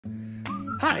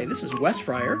Hi, this is Wes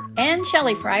Fryer and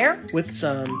Shelley Fryer with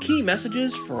some key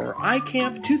messages for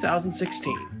iCamp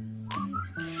 2016.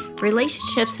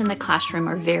 Relationships in the classroom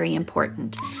are very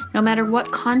important. No matter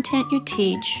what content you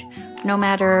teach, no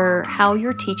matter how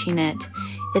you're teaching it,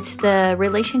 it's the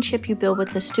relationship you build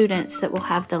with the students that will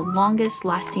have the longest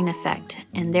lasting effect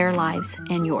in their lives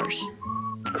and yours.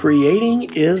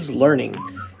 Creating is learning.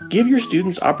 Give your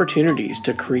students opportunities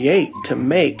to create, to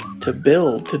make, to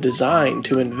build, to design,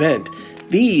 to invent.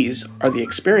 These are the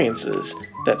experiences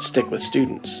that stick with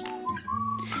students.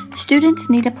 Students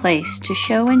need a place to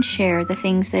show and share the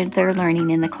things that they're learning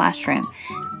in the classroom.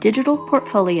 Digital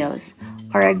portfolios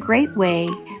are a great way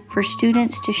for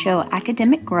students to show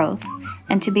academic growth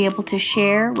and to be able to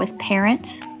share with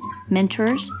parents,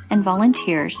 mentors, and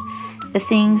volunteers the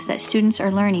things that students are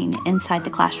learning inside the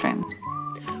classroom.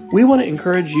 We want to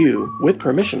encourage you, with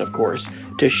permission of course,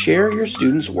 to share your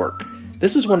students' work.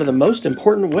 This is one of the most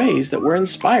important ways that we're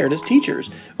inspired as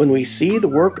teachers when we see the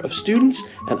work of students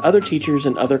and other teachers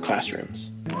in other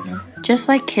classrooms. Just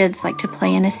like kids like to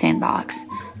play in a sandbox,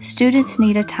 students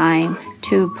need a time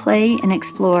to play and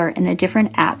explore in the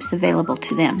different apps available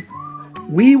to them.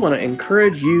 We want to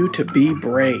encourage you to be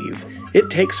brave. It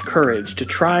takes courage to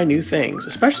try new things,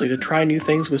 especially to try new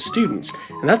things with students,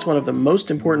 and that's one of the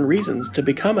most important reasons to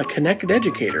become a connected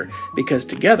educator, because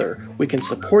together we can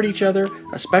support each other,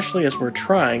 especially as we're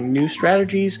trying new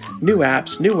strategies, new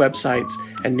apps, new websites,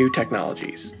 and new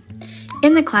technologies.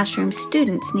 In the classroom,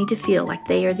 students need to feel like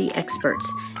they are the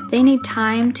experts. They need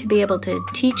time to be able to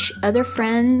teach other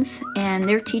friends and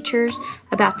their teachers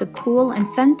about the cool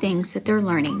and fun things that they're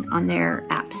learning on their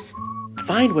apps.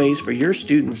 Find ways for your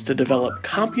students to develop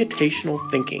computational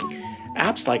thinking.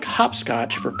 Apps like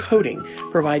Hopscotch for coding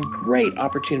provide great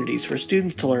opportunities for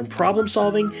students to learn problem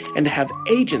solving and to have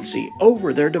agency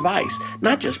over their device,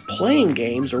 not just playing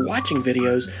games or watching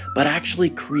videos, but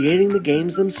actually creating the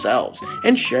games themselves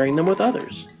and sharing them with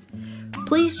others.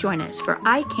 Please join us for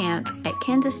iCamp at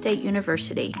Kansas State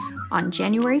University on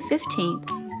January 15th,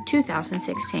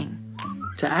 2016.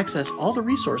 To access all the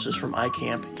resources from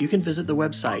iCamp, you can visit the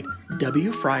website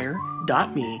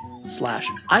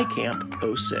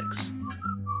wfryer.me/iCamp06.